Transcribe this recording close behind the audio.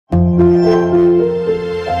All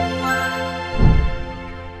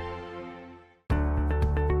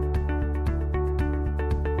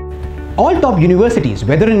top universities,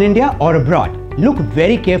 whether in India or abroad, look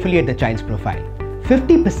very carefully at the child's profile.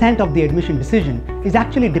 50% of the admission decision is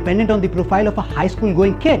actually dependent on the profile of a high school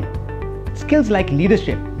going kid. Skills like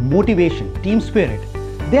leadership, motivation, team spirit,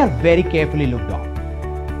 they are very carefully looked on.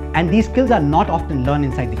 And these skills are not often learned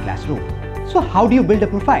inside the classroom. So how do you build a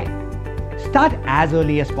profile? Start as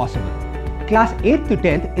early as possible. Class 8th to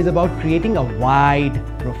 10th is about creating a wide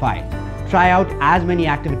profile. Try out as many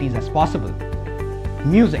activities as possible.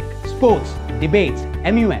 Music, sports, debates,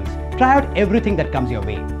 MUNs, try out everything that comes your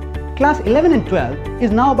way. Class 11 and 12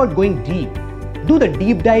 is now about going deep. Do the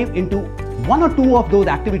deep dive into one or two of those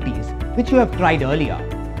activities which you have tried earlier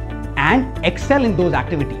and excel in those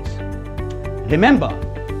activities. Remember,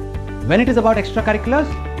 when it is about extracurriculars,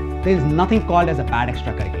 there is nothing called as a bad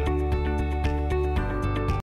extracurricular.